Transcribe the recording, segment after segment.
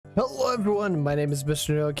Hello everyone, my name is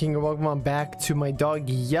Mr. No King and welcome on back to my dog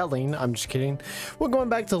yelling. I'm just kidding. We're going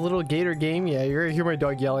back to Little Gator game. Yeah, you're gonna hear my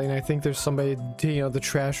dog yelling. I think there's somebody taking out the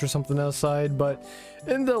trash or something outside. But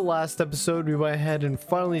in the last episode, we went ahead and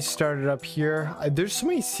finally started up here. There's so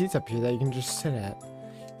many seats up here that you can just sit at.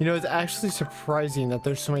 You know, it's actually surprising that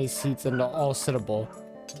there's so many seats and they're all sittable.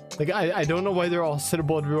 Like, I don't know why they're all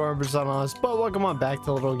sittable to be 100% honest. But welcome on back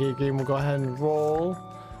to Little Gator game. We'll go ahead and roll.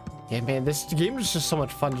 Yeah, man, this game is just so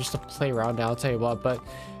much fun just to play around now, I'll tell you what. But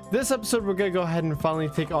this episode, we're gonna go ahead and finally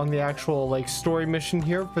take on the actual, like, story mission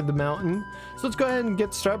here for the mountain. So let's go ahead and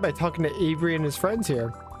get started by talking to Avery and his friends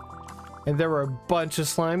here. And there were a bunch of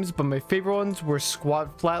slimes, but my favorite ones were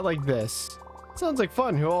squat flat like this. Sounds like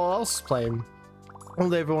fun. Who all else is playing?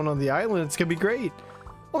 Only everyone on the island. It's gonna be great.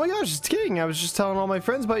 Oh my gosh, it's kidding. I was just telling all my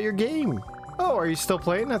friends about your game. Oh, are you still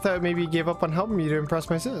playing? I thought maybe you gave up on helping me to impress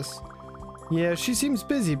my sis. Yeah, she seems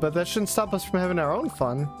busy, but that shouldn't stop us from having our own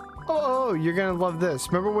fun. Oh, you're gonna love this.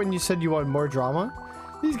 Remember when you said you wanted more drama?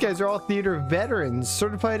 These guys are all theater veterans,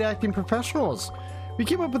 certified acting professionals. We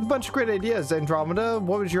came up with a bunch of great ideas. Andromeda,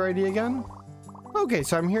 what was your idea again? Okay,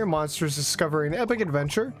 so I'm here, monsters discovering epic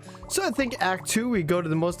adventure. So I think Act 2, we go to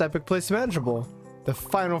the most epic place imaginable. The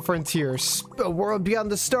final frontier, a world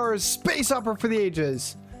beyond the stars, space opera for the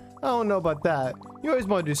ages. I don't know about that. You always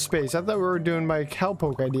want to do space. I thought we were doing my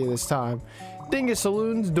cowpoke idea this time. Dingus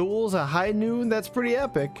saloons, duels, a high noon, that's pretty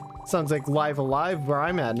epic. Sounds like Live Alive where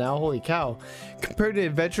I'm at now, holy cow. Compared to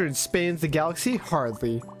adventure that spans the galaxy,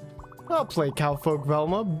 hardly. I'll play cowfolk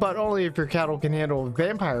Velma, but only if your cattle can handle a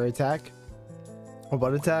vampire attack. Or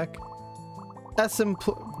what attack? How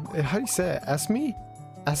do you say it? Esme?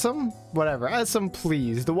 Esm? Whatever. Esm,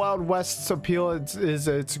 please. The Wild West's appeal is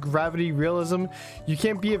its gravity realism. You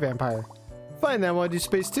can't be a vampire. Fine, then I want to do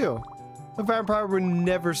space too. A vampire would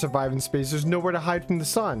never survive in space. There's nowhere to hide from the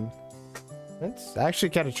sun. That's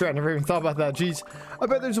actually kind of true. I never even thought about that. Jeez. I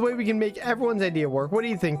bet there's a way we can make everyone's idea work. What do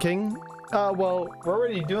you think, King? Well, we're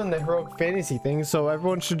already doing the heroic fantasy thing, so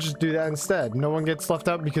everyone should just do that instead. No one gets left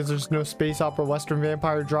out because there's no space opera western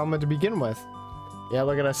vampire drama to begin with. Yeah,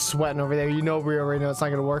 look at us sweating over there. You know, we already know it's not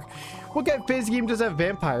going to work. What kind of fantasy game does have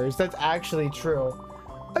vampires? That's actually true.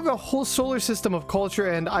 I have a whole solar system of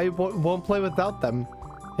culture and I won't play without them.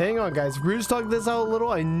 Hang on, guys. We're just talking this out a little.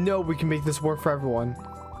 I know we can make this work for everyone.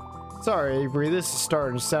 Sorry, Avery. This is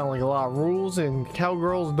starting to sound like a lot of rules and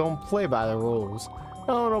cowgirls don't play by the rules. I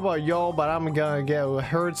don't know about y'all, but I'm going to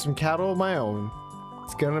herd some cattle of my own.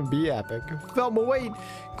 It's going to be epic. Velma, wait.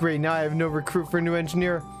 Great, now I have no recruit for a new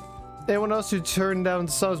engineer. Anyone else who turned down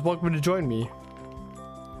the sun is welcome to join me.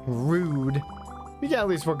 Rude. We can at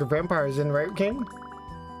least work with vampires in, right, King?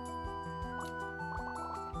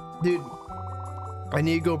 Dude, I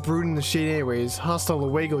need to go brood in the shade anyways. Hasta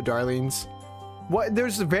luego, darlings. What?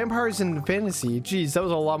 There's vampires in fantasy. Jeez, that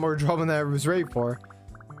was a lot more drama than I was ready for.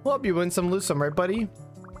 Well, you win some, lose some, right, buddy?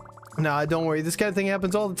 Nah, don't worry. This kind of thing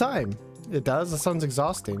happens all the time. It does? That sounds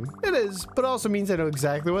exhausting. It is, but also means I know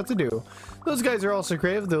exactly what to do. Those guys are also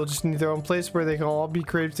creative. They'll just need their own place where they can all be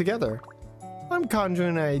creative together. I'm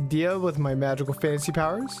conjuring an idea with my magical fantasy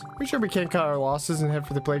powers. Are you sure we can't cut our losses and head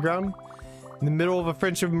for the playground? In the middle of a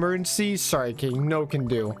friendship emergency? Sorry, King. No can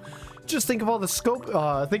do. Just think of all the scope.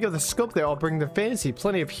 Think of the scope they all bring to fantasy.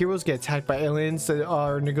 Plenty of heroes get attacked by aliens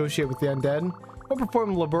that negotiate with the undead, or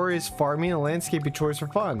perform laborious farming and landscaping chores for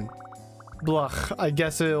fun. Blah, I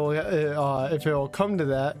guess it'll, if it'll come to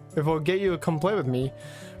that, if it'll get you to come play with me,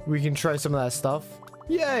 we can try some of that stuff.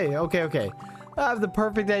 Yay, okay. I have the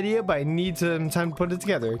perfect idea, but I need some time to put it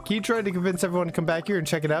together. Can you try to convince everyone to come back here and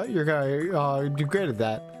check it out? You're gonna do great at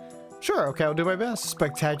that. Sure, okay, I'll do my best.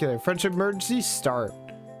 Spectacular. Friendship emergency, start.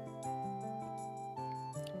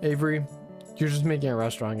 Avery, you're just making a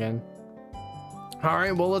restaurant again.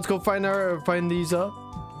 Alright, well, let's go find these,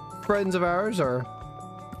 friends of ours, or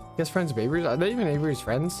I guess friends of Avery's. Are they even Avery's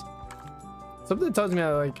friends? Something tells me that,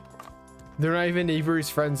 like, they're not even Avery's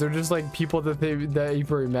friends. They're just like people that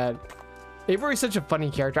Avery met. Avery's such a funny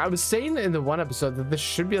character. I was saying in the one episode that this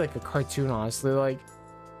should be like a cartoon, honestly. Like,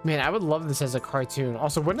 man, I would love this as a cartoon.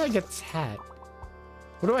 Also, when did I get this hat?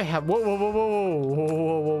 What do I have? Whoa.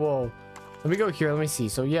 Let me go here. Let me see.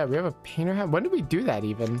 So yeah, we have a painter hat. When did we do that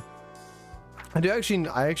even? I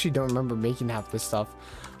actually don't remember making half this stuff.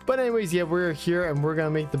 But anyways, yeah, we're here and we're gonna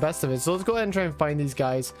make the best of it. So let's go ahead and try and find these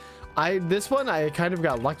guys. This one I kind of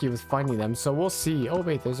got lucky with finding them, so we'll see. Oh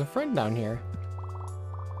wait, there's a friend down here.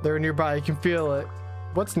 They're nearby. I can feel it.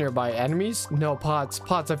 What's nearby? Enemies? No, pots.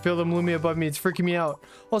 I feel them looming above me. It's freaking me out.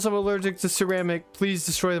 Also, I'm allergic to ceramic. Please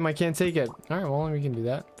destroy them. I can't take it. All right, well, we can do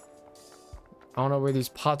that. I don't know where these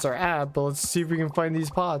pots are at, but let's see if we can find these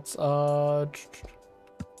pots.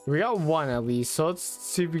 You We got one at least, so let's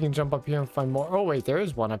see if we can jump up here and find more. Oh wait, there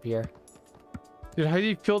is one up here. Dude, how do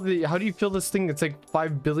you feel this thing? It's like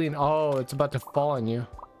 5 billion. Oh, it's about to fall on you.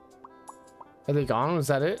 Are they gone? Was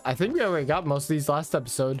that it? I think we already got most of these last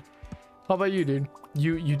episode. How about you, dude?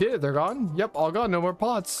 You did it. They're gone? Yep, all gone. No more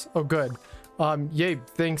pots. Oh, good. Yay,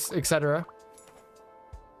 thanks, etc.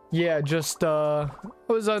 Yeah, just I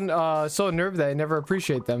was on so unnerved that I never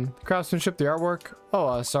appreciate them. The craftsmanship, the artwork.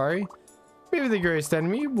 Oh, sorry. Maybe the greatest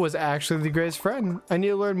enemy was actually the greatest friend. I need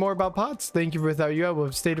to learn more about pots. Thank you. Without you, I would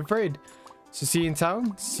have stayed afraid. So see you in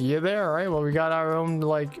town. See you there. All right. Well, we got our own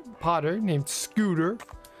like potter named Scooter. All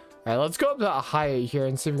right, let's go up to Hyatt here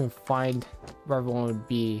and see if we can find where everyone would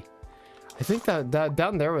be. I think that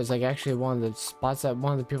down there was like actually one of the spots that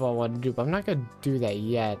one of the people I wanted to do, but I'm not gonna do that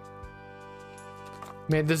yet.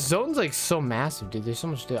 Man, this zone's like so massive, dude. There's so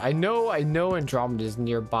much to do. I know Andromeda is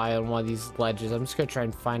nearby on one of these ledges. I'm just gonna try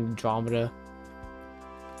and find Andromeda.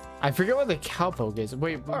 I forget what the cowpoke is.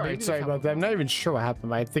 Wait, all right, sorry about that. I'm not even sure what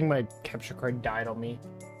happened. I think my capture card died on me.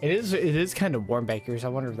 It is kind of warm back here, so I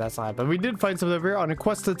wonder if that's not. But we did find something over here. On a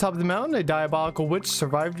quest to the top of the mountain, a diabolical witch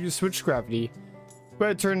survived to switch gravity. We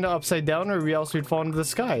had turned upside down, or we else would fall into the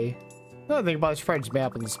sky. Another thing about it, she probably just made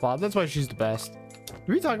up in the spot. That's why she's the best. Did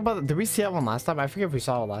we talk about it? Did we see that one last time? I forget if we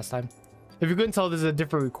saw it last time. If you couldn't tell, there's a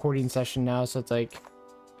different recording session now, so it's like,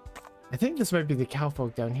 I think this might be the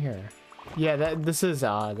cowfolk down here. Yeah, this is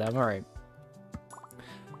them. All right.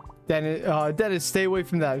 Dennis, stay away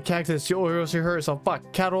from that cactus. You'll see her. So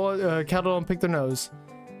fuck. Cattle don't pick their nose.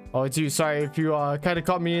 Oh, it's you. Sorry if you kind of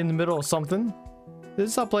caught me in the middle of something.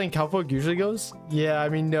 This is how playing cowfolk usually goes. Yeah, I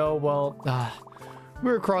mean, no. Well, we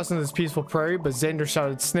were crossing this peaceful prairie, but Xander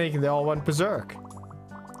shouted snake, and they all went berserk.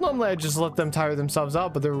 Normally, I just let them tire themselves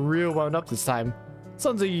out, but they're real wound up this time.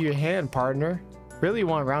 Sounds like your hand, partner. Really, you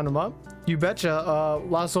want to round them up? You betcha.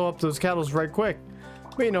 Lasso up those cattle right quick.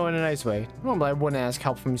 But you know, in a nice way. Normally, I wouldn't ask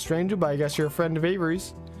help from a stranger, but I guess you're a friend of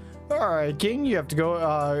Avery's. Alright, King, you have to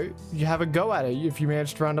go, you have a go at it. If you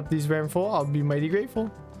manage to round up these full, I'll be mighty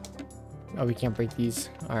grateful. Oh, we can't break these.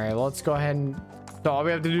 Alright, well, let's go ahead and... So all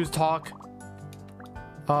we have to do is talk.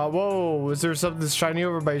 Whoa, is there something that's shiny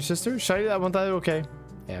over by your sister? Shiny that one time? Okay.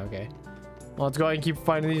 Yeah, okay. Well, let's go ahead and keep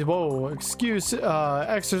finding these. Whoa,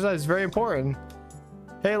 exercise is very important.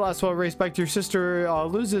 Hey, last one, race back to your sister,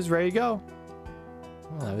 loses, ready to go.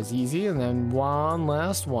 Well, that was easy, and then one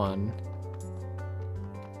last one.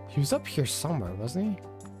 He was up here somewhere, wasn't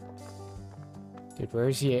he? Dude, where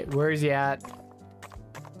is he at? Where is he at?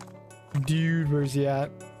 Dude, where's he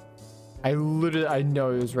at? I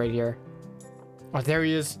know he was right here. Oh, there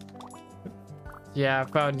he is. Yeah,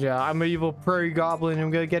 I found you. I'm an evil prairie goblin.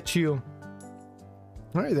 I'm gonna get you.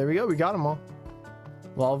 All right, there we go. We got them all.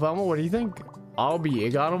 Well, Velma, what do you think? I'll be. You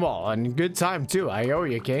got them all, and good time too. I owe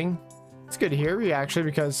you, King. It's good to hear you actually,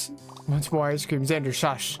 because once more ice cream, Xander,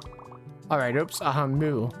 shush. All right, oops.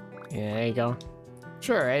 Moo. Yeah, there you go.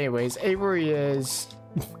 Sure. Anyways, Avery is.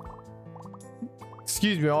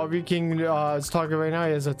 Excuse me, all of you, King is talking right now.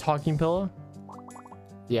 He has a talking pillow.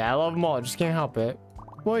 Yeah, I love them all. Just can't help it.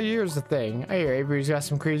 Well, here's the thing. I hear Avery's got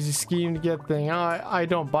some crazy scheme to get thing. I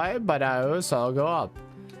don't buy it, but so I'll go up.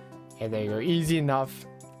 Okay, there you go. Easy enough.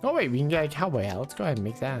 Oh wait, we can get a cowboy hat. Let's go ahead and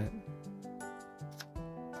make that.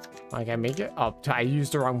 I can make it. Oh, I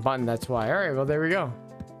used the wrong button. That's why. All right, well there we go.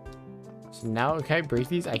 So now, can I break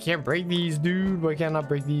these? I can't break these, dude. Why can't I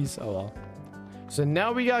break these? Oh well. So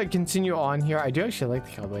now we gotta continue on here. I do actually like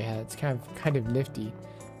the cowboy hat. It's kind of nifty.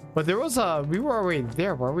 But there was we were already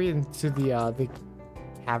there. Were we into the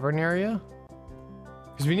cavern area?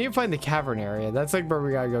 Because we need to find the cavern area. That's like where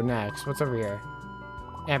we gotta go next. What's over here?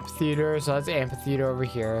 Amphitheater. So that's amphitheater over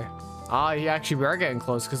here. Ah, yeah, actually we are getting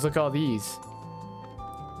close, because look at all these.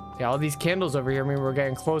 Yeah, all these candles over here. I mean, we're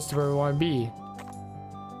getting close to where we want to be.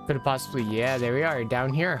 Could have possibly, yeah, there we are,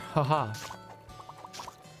 down here. Haha.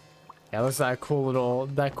 Yeah, looks like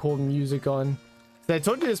that cool music on. So I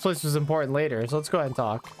told you this place was important later, so let's go ahead and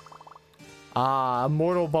talk. Ah, a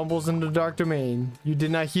mortal bumbles in the dark domain. You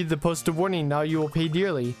did not heed the posted warning. Now you will pay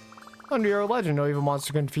dearly. Under your legend, no evil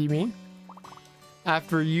monster can defeat me.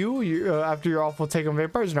 After your awful take on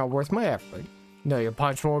vampires are not worth my effort. No, your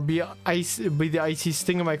punishment will be ice. It'll be the icy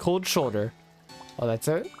sting of my cold shoulder. Oh, that's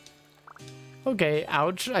it. Okay,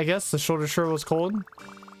 ouch. I guess the shoulder sure was cold.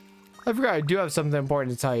 I forgot I do have something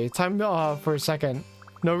important to tell you. Time for a second.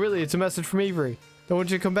 No, really, it's a message from Avery. I want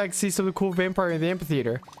you to come back and see some of the cool vampire in the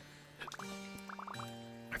amphitheater.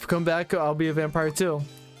 If you come back, I'll be a vampire too.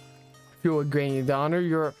 If you will grant you the honor,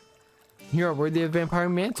 you're worthy of vampire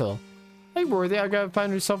mantle. Hey, worthy, I gotta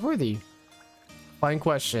find yourself worthy. Fine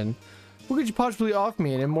question. What could you possibly offer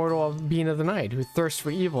me, an immortal being of the night who thirsts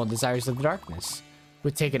for evil and desires of the darkness?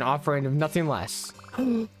 would take an offering of nothing less.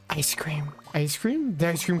 Ice cream. Ice cream? The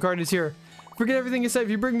ice cream cart is here. Forget everything you said. If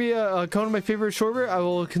you bring me a cone of my favorite shortbread, I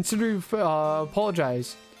will consider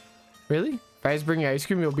apologize. Really? If I was bringing ice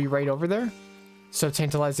cream, you'll be right over there? So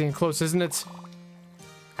tantalizing and close, isn't it?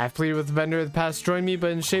 I've pleaded with the vendor in the past, join me,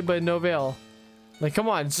 but in shape, but no avail. Like, come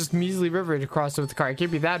on, it's just measly river to cross it with the car. It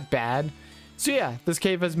can't be that bad. So yeah, this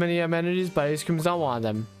cave has many amenities, but ice cream is not one of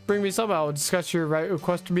them. Bring me some, I will discuss your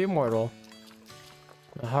request to be immortal.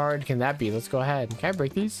 How hard can that be? Let's go ahead. Can I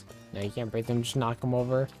break these? No, you can't break them, just knock them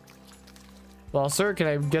over. Well, sir, can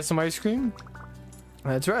I get some ice cream?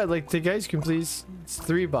 That's right, I'd like to take ice cream, please. It's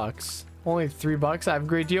 $3. Only $3? I have a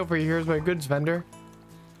great deal for you. Here's my goods, vendor.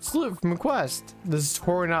 Salute from a quest. This is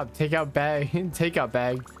pouring up. Takeout bag. Takeout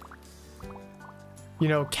bag. You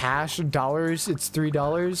know, cash, dollars. It's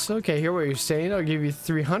 $3. Okay, hear what you're saying. I'll give you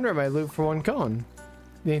 300 of my loot for one cone.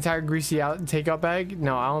 The entire greasy out takeout bag?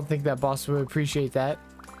 No, I don't think that boss would appreciate that.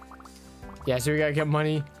 Yeah, so we gotta get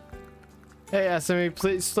money. Hey,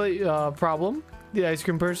 estimate slight problem. The ice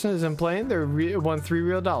cream person isn't playing. They won $3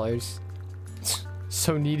 real.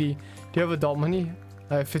 So needy. Do you have adult money?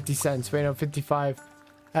 I have 50 cents. Wait, no, 55.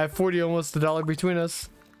 I have 40, almost $1 between us.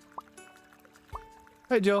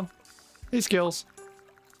 Hey, Jill. Hey, Skills.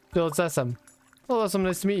 Jill, it's SM. Hello, SM.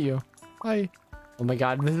 Nice to meet you. Hi. Oh my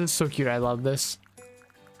god, this is so cute. I love this.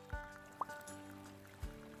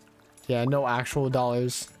 Yeah, no actual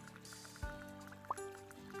dollars.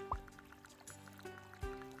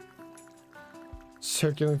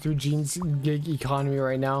 Circling through Gene's gig economy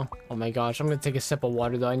right now. Oh my gosh, I'm gonna take a sip of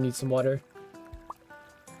water though. I need some water.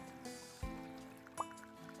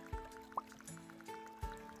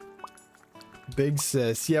 Big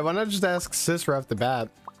sis. Yeah, why not just ask sis right off the bat?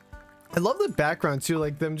 I love the background too,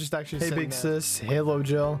 like them just actually saying, hey big sis. Hello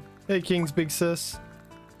Jill. Hey King's big sis.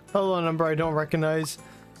 Hello number I don't recognize.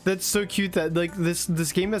 That's so cute that like this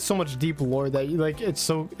game has so much deep lore that you like it's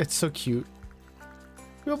so cute.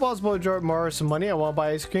 You want possible to borrow some money? I want to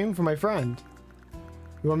buy ice cream for my friend.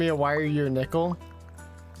 You want me to wire you your nickel?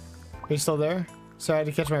 Are you still there? Sorry, I had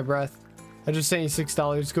to catch my breath. I just sent you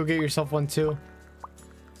 $6. Go get yourself one too.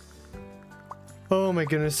 Oh my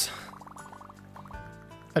goodness.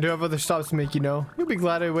 I do have other stops to make, you know. You'll be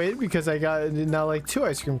glad I waited because I got now like 2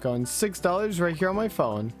 ice cream cones. $6 right here on my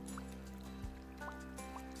phone.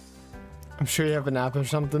 I'm sure you have an app or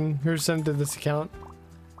something. Here's send to this account.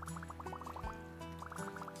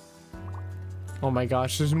 Oh my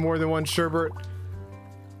gosh, there's more than one sherbet.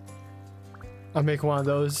 I'll make one of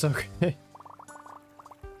those. Okay.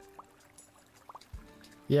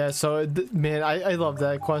 Yeah, so man, I love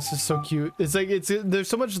that quest. Is so cute. It's like there's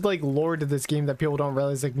so much like lore to this game that people don't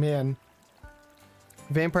realize. Like, man,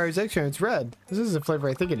 vampire's extra. It's red. This is the flavor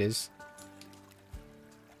I think it is.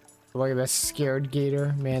 Look at that scared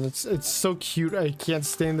gator. Man, it's so cute. I can't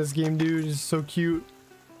stand this game, dude. It's so cute.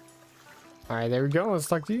 Alright, there we go. Let's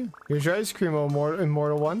talk to you. Here's your ice cream,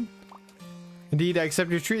 immortal one. Indeed, I accept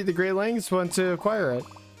your treat. The Great Langs want to acquire it.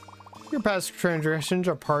 Your past transgressions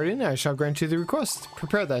are pardoned. I shall grant you the request.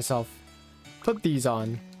 Prepare thyself. Put these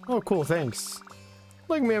on. Oh, cool. Thanks.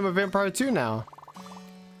 Look, me, I'm a vampire too now.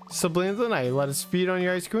 Sibling of the night, let us feed on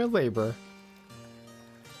your ice cream and labor.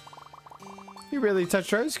 You really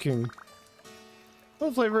touched your ice cream.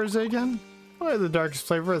 What flavor is it again? What are the darkest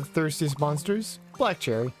flavor of the thirstiest monsters? Black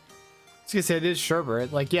cherry. I was gonna say it is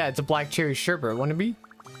sherbet. Like, yeah, it's a black cherry sherbet. Wanna be?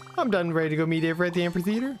 I'm done, ready to go meet Avery at the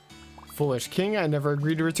amphitheater. Foolish king, I never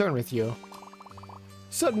agreed to return with you.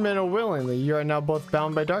 Said men willingly, you are now both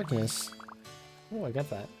bound by darkness. Oh, I got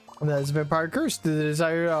that. And that is vampire curse, the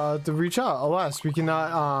desire to reach out. Alas, we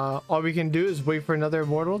cannot, all we can do is wait for another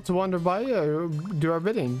immortal to wander by, do our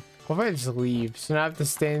bidding. What if I just leave? So now I have to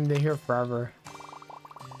stand here forever.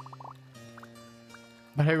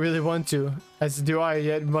 But I really want to, as do I,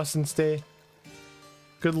 yet mustn't stay.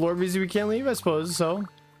 Good lord, reason we can't leave, I suppose, so.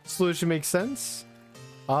 Solution makes sense.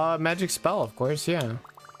 Magic spell, of course, yeah.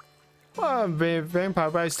 Vampire,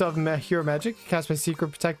 but I still have hero magic. Cast my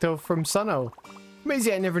secret protecto from Sunno.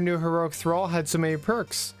 Amazing, I never knew heroic thrall had so many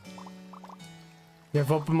perks. You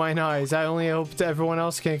have opened mine eyes. I only hope that everyone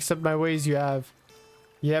else can accept my ways you have.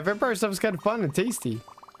 Yeah, vampire stuff is kind of fun and tasty.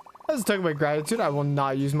 As a token of my gratitude, I will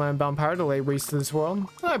not use my unbound power to lay waste to this world.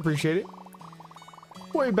 I appreciate it.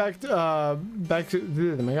 Way back to, oh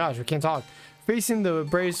my gosh, we can't talk. Facing the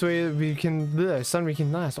bravest way we can, the sun we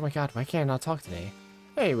can last. Oh my god, why can't I not talk today?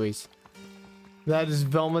 Anyways, that is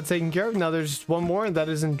Velma taken care of. Now there's just one more, and that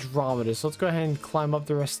is Andromeda. So let's go ahead and climb up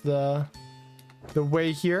the rest of the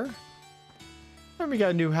way here. And we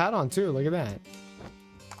got a new hat on too. Look at that.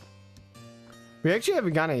 We actually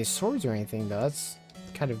haven't got any swords or anything though. That's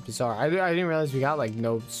kind of bizarre. I didn't realize we got like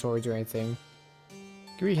no swords or anything.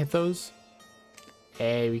 Can we hit those?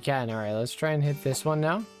 Hey, we can. All right, let's try and hit this one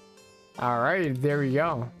now. All right, there we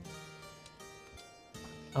go.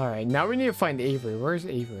 All right, now we need to find Avery. Where's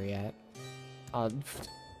Avery at? The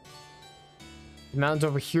mountain's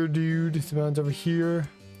over here, dude. The mountain's over here.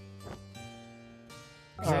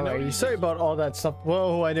 Alright, sorry about all that stuff.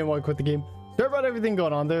 Whoa, I didn't want to quit the game. Sorry about everything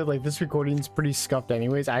going on there. Like, this recording's pretty scuffed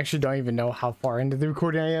anyways. I actually don't even know how far into the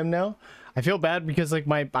recording I am now. I feel bad because, like,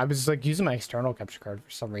 I was, like, using my external capture card for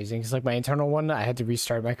some reason. Because, like, my internal one, I had to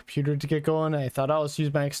restart my computer to get going. I thought I'll just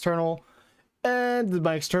use my external. And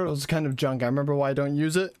my external is kind of junk. I remember why I don't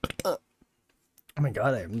use it. Oh my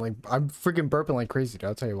god, I'm freaking burping like crazy, dude.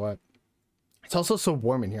 I'll tell you what. It's also so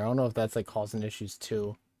warm in here. I don't know if that's, like, causing issues,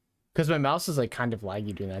 too. Because my mouse is, like, kind of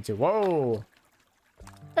laggy doing that, too. Whoa!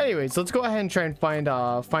 Anyways, let's go ahead and try and find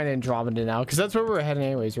Andromeda now. Because that's where we're heading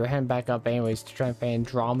anyways. We're heading back up anyways to try and find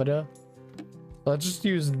Andromeda. Let's just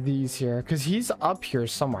use these here. Because he's up here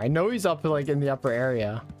somewhere. I know he's up, like, in the upper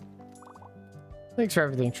area. Thanks for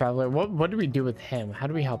everything, Traveler. What do we do with him? How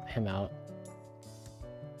do we help him out?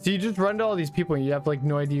 So you just run to all these people and you have, like,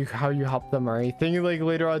 no idea how you help them or anything. Like,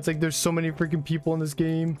 later on, it's like, there's so many freaking people in this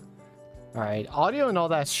game. Alright, audio and all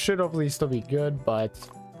that should hopefully still be good, but...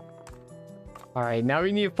 Alright, now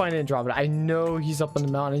we need to find Andromeda. I know he's up on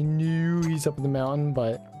the mountain. I knew he's up on the mountain,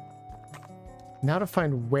 but... Now to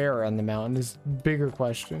find where on the mountain is a bigger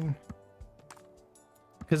question.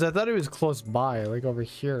 Because I thought he was close by, like over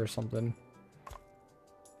here or something.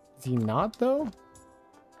 Is he not, though?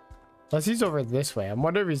 Unless he's over this way. I'm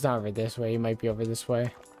wondering if he's not over this way. He might be over this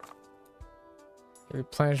way.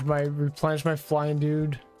 Replenish my flying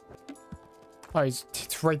dude. Oh,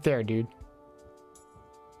 it's right there, dude.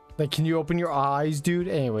 Like, can you open your eyes, dude?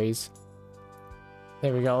 Anyways.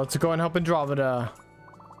 There we go. Let's go and help Andromeda.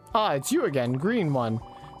 Ah, it's you again. Green one.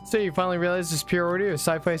 So you finally realized this purity of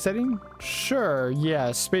sci-fi setting? Sure,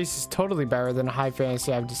 yeah. Space is totally better than high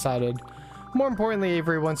fantasy, I've decided. More importantly,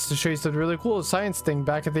 Avery wants to show you something really cool science thing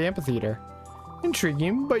back at the amphitheater.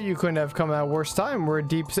 Intriguing, but you couldn't have come at a worse time. We're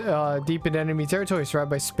deep in enemy territory surrounded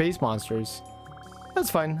by space monsters.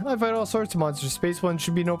 That's fine. I fight all sorts of monsters. Space ones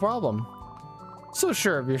should be no problem. So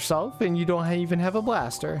sure of yourself, and you don't even have a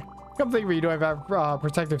blaster. Come think of it, you don't have a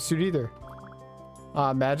protective suit either.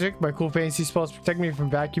 Magic? My cool fantasy spells protect me from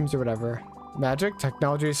vacuums or whatever. Magic?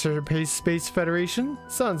 Technology surpass Space Federation?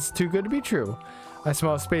 Sounds too good to be true. I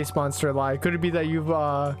smell a space monster lie. Could it be that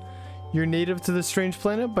you're native to this strange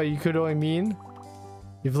planet, but you could only mean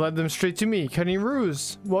you've led them straight to me? Cunning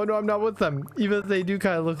ruse. Well, no, I'm not with them. Even if they do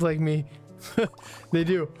kind of look like me. They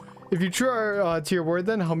do. If you true are to your word,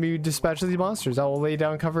 then help me dispatch these monsters. I will lay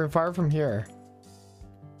down cover and fire from here.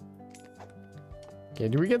 Okay,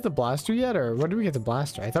 do we get the blaster yet, or what do we get the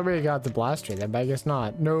blaster? I thought we got the blaster then, but I guess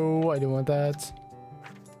not. No, I didn't want that.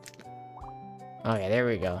 Okay, there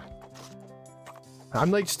we go. I'm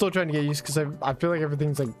like still trying to get used because I feel like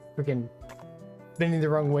everything's like freaking bending the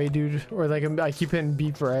wrong way, dude. Or like I keep hitting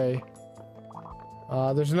B for A.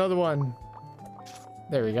 There's another one.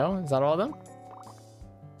 There we go. Is that all of them?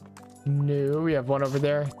 No, we have one over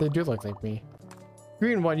there. They do look like me.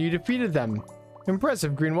 Green one, you defeated them.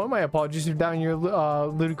 Impressive, Green one. My apologies for doubting your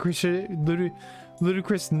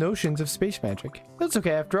ludicrous notions of space magic. That's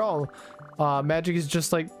okay. After all, magic is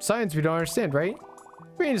just like science we don't understand, right?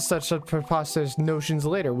 We need such preposterous notions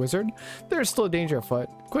later, wizard. There's still danger afoot.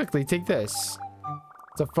 Quickly, take this.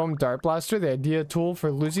 It's a foam dart blaster, the ideal tool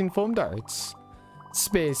for losing foam darts.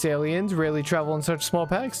 Space aliens rarely travel in such small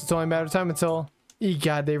packs. It's only a matter of time until...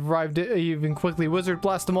 God, they've arrived even quickly. Wizard,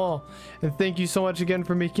 blast them all. And thank you so much again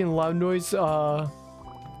for making loud noise,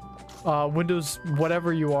 Windows,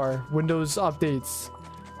 whatever you are. Windows updates.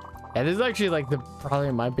 Yeah, this is actually like probably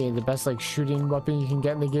in my opinion, the best like shooting weapon you can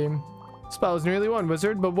get in the game. Spell is nearly won,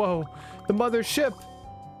 wizard, but whoa, the mother ship.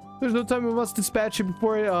 There's no time, we must dispatch it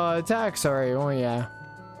before it attacks. Alright, oh yeah.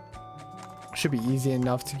 Should be easy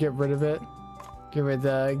enough to get rid of it. Get rid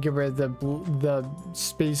of the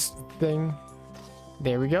space thing.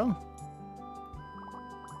 There we go.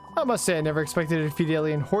 I must say, I never expected to defeat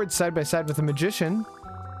alien hordes side by side with a magician.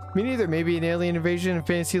 Me neither. Maybe an alien invasion in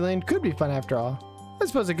Fantasyland could be fun after all. I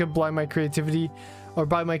suppose I could blind my creativity, or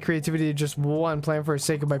buy my creativity to just one plan for the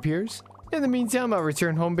sake of my peers. In the meantime, I'll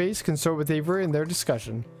return home base, consort with Avery in their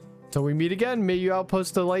discussion. Till we meet again, may you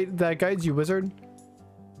outpost the light that guides you, wizard.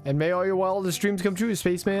 And may all your wildest dreams come true,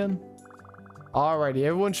 spaceman. Alrighty,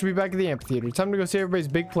 everyone should be back at the amphitheater. Time to go see everybody's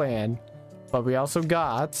big plan. But we also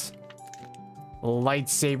got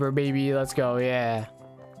lightsaber, baby. Let's go, yeah.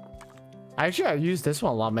 Actually, I used this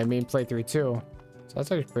one a lot in my main playthrough too. So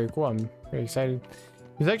that's actually pretty cool. I'm pretty excited.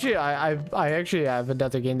 It's actually, I actually have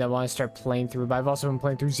another game that I want to start playing through, but I've also been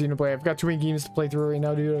playing through Xenoblade. I've got too many games to play through right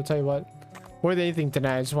now, dude. I'll tell you what. More than anything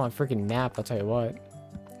tonight, I just want a freaking nap. I'll tell you what.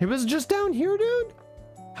 It was just down here, dude.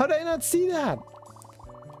 How did I not see that?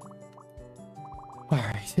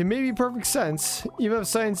 Alright, it may be perfect sense. Even if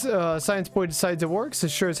Science Boy decides it works, it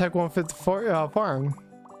sure as heck won't fit the farm.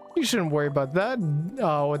 You shouldn't worry about that.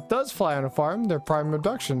 What does fly on a farm? Their prime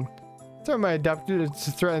abduction. They're my adopted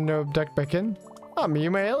to threaten to abduct back in. Me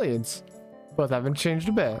and my aliens. Both haven't changed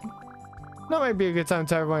a bit. That might be a good time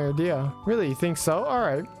to have my idea. Really, you think so?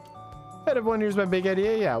 Alright. Hey everyone, here's my big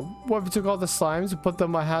idea. Yeah, what if we took all the slimes and put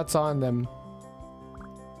them hats on them?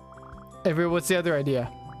 What's the other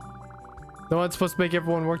idea? The one supposed to make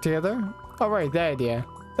everyone work together? Alright, that idea.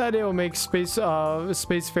 That idea will make space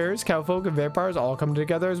fairs, cowfolk, and vampires all come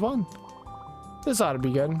together as one. This ought to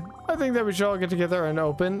be good. I think that we should all get together and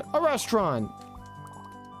open a restaurant.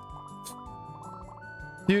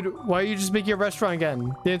 Dude, why are you just making a restaurant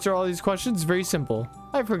again? The answer to all these questions is very simple.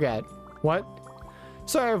 I forget. What?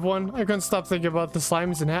 Sorry everyone, I couldn't stop thinking about the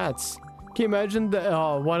slimes and hats. Can you imagine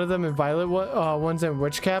the one of them in violet, one's in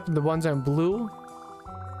witch cap, and the ones in blue?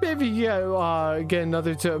 Maybe you get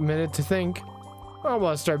another minute to think. I don't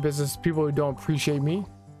want to start business with people who don't appreciate me.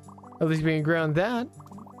 At least we can agree on that.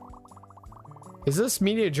 Is this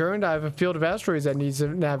meeting adjourned? I have a field of asteroids that needs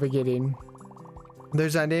navigating.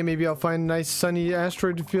 There's that name. Maybe I'll find a nice sunny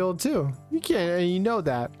asteroid field too. You can't, you know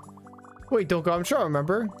that. Wait, don't go. I'm sure I'll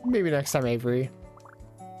remember. Maybe next time, Avery.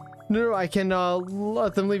 No, I can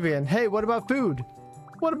let them leave again. Hey, what about food?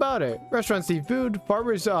 What about it? Restaurants need food.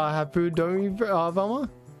 Farmers have food, don't we, Velma?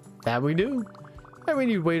 That we do. And we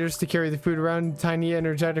need waiters to carry the food around. Tiny,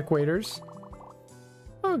 energetic waiters.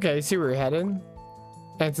 Okay, see where you're headed. And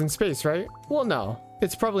it's in space, right? Well, no.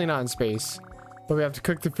 It's probably not in space. But we have to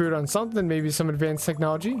cook the food on something. Maybe some advanced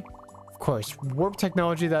technology. Of course, warp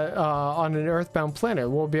technology that on an earthbound planet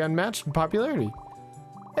will be unmatched in popularity.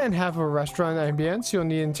 And have a restaurant ambience. You'll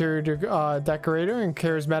need interior decorator and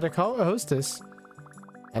charismatic hostess.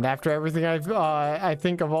 And after everything I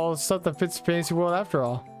think of all the stuff that fits the fantasy world after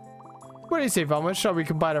all. What do you say, Velma? Shall we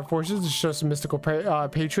combine our forces to show some mystical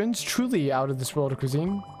patrons truly out of this world of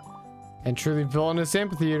cuisine? And truly villainous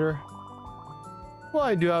amphitheater. Well,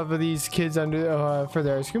 I do have these kids under for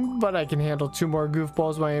their ice cream, but I can handle 2 more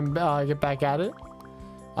goofballs when I get back at it.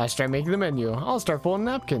 I start making the menu. I'll start folding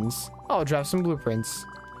napkins. I'll draft some blueprints.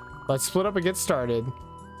 Let's split up and get started.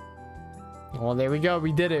 Well, there we go.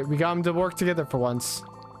 We did it. We got them to work together for once.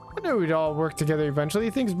 I knew we'd all work together eventually.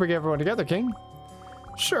 Things bring everyone together, King.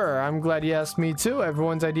 Sure, I'm glad you asked me too.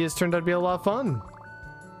 Everyone's ideas turned out to be a lot of fun.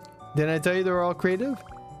 Didn't I tell you they were all creative?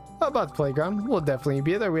 How about the playground? We'll definitely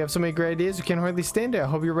be there. We have so many great ideas we can hardly stand it. I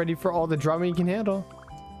hope you're ready for all the drama you can handle.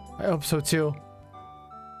 I hope so too.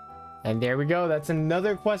 And there we go. That's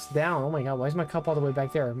another quest down. Oh my god, why is my cup all the way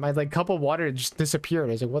back there? My cup of water just disappeared.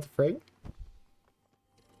 I was like, what the frig?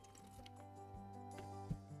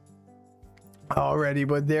 Alrighty,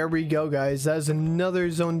 but there we go, guys. That's another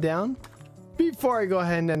zone down. Before I go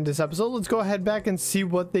ahead and end this episode, let's go ahead back and see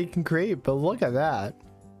what they can create. But look at that.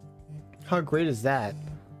 How great is that?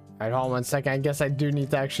 Alright, hold on 1 second. I guess I do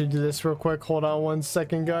need to actually do this real quick. Hold on 1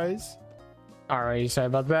 second, guys. Alrighty, sorry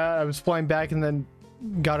about that. I was flying back and then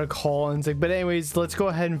got a call and it's like, but anyways, let's go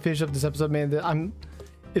ahead and finish up this episode, man.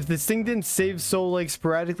 If this thing didn't save so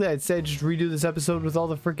sporadically, I'd say just redo this episode with all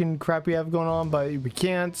the freaking crap we have going on, but we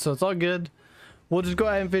can't, so it's all good. We'll just go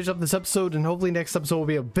ahead and finish up this episode, and hopefully next episode will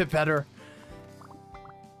be a bit better.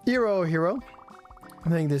 Hero, I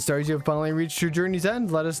think this stars you have finally reached your journey's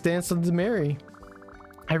end. Let us dance on the merry.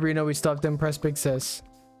 I really know we still have to impress Big Sis.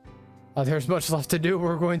 There's much left to do.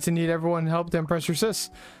 We're going to need everyone help to impress your sis.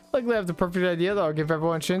 Likely I have the perfect idea that'll give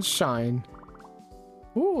everyone a chance to shine.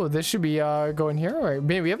 Ooh, this should be going here. All right,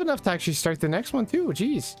 man, we have enough to actually start the next one too.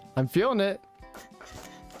 Jeez, I'm feeling it.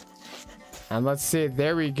 And let's see,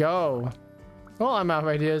 there we go. Well, I'm out of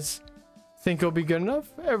ideas. Think it'll be good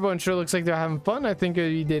enough? Everyone sure looks like they're having fun. I think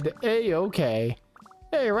we did a-okay.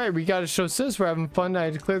 Hey, right, we gotta show sis we're having fun. I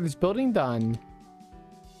declare this building done.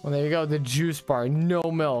 Well, there you go, the juice bar. No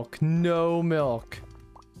milk, no milk.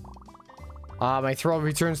 My throat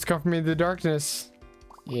returns to comfort me in the darkness.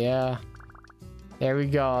 Yeah. There we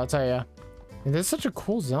go, I'll tell ya. And this is such a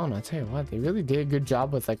cool zone, I'll tell you what. They really did a good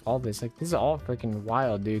job with all this. This is all freaking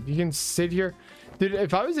wild, dude. You can sit here. Dude,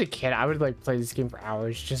 if I was a kid, I would play this game for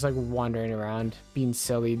hours. Just wandering around, being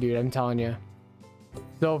silly, dude. I'm telling you.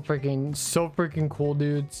 So freaking cool,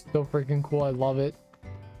 dude. So freaking cool. I love it.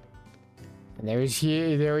 And there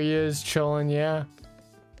he is, chilling, yeah.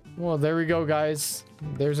 Well, there we go, guys.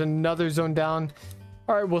 There's another zone down.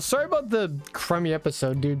 All right, well, sorry about the crummy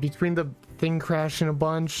episode, dude. Between the thing crashing a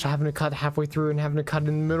bunch, having to cut halfway through and having to cut in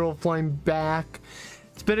the middle, flying back.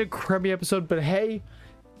 It's been a crummy episode, but hey,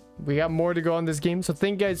 we got more to go on this game. So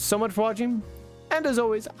thank you guys so much for watching. And as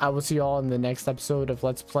always, I will see you all in the next episode of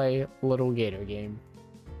Let's Play Little Gator Game.